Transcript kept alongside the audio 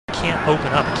can't open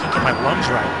up. I can't get my lungs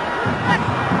right.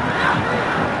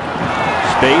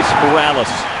 Space,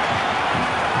 Morales.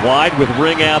 Wide with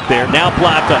Ring out there. Now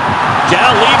Plata.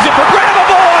 Joao leaves it for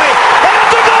Grabavoy! And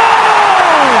it's a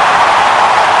goal!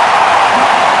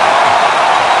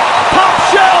 Top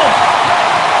shelf!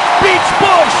 Beats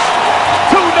Bush!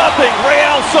 2-0,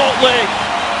 Real Salt Lake.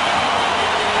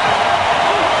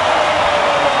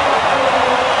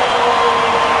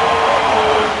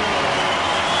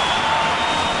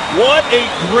 What a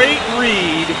great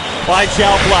read by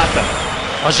Joao Plata.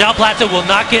 Well, Joao Plata will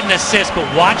not get an assist, but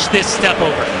watch this step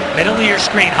over. Middle of your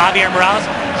screen, Javier Morales,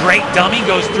 great dummy,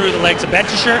 goes through the legs of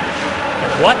Benchisher.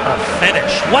 And what a finish.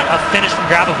 What a finish from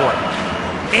Grabavoy.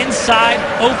 Inside,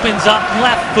 opens up,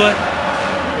 left foot,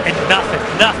 and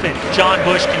nothing John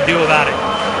Bush can do about it.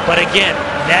 But again,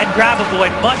 Ned Grabavoy,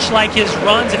 much like his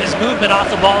runs and his movement off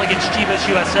the ball against Chivas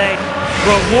USA,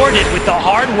 rewarded with the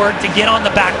hard work to get on the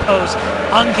back post,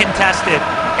 uncontested,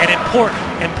 and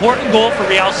important goal for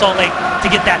Real Salt Lake to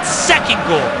get that second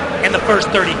goal in the first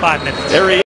 35 minutes. There he is.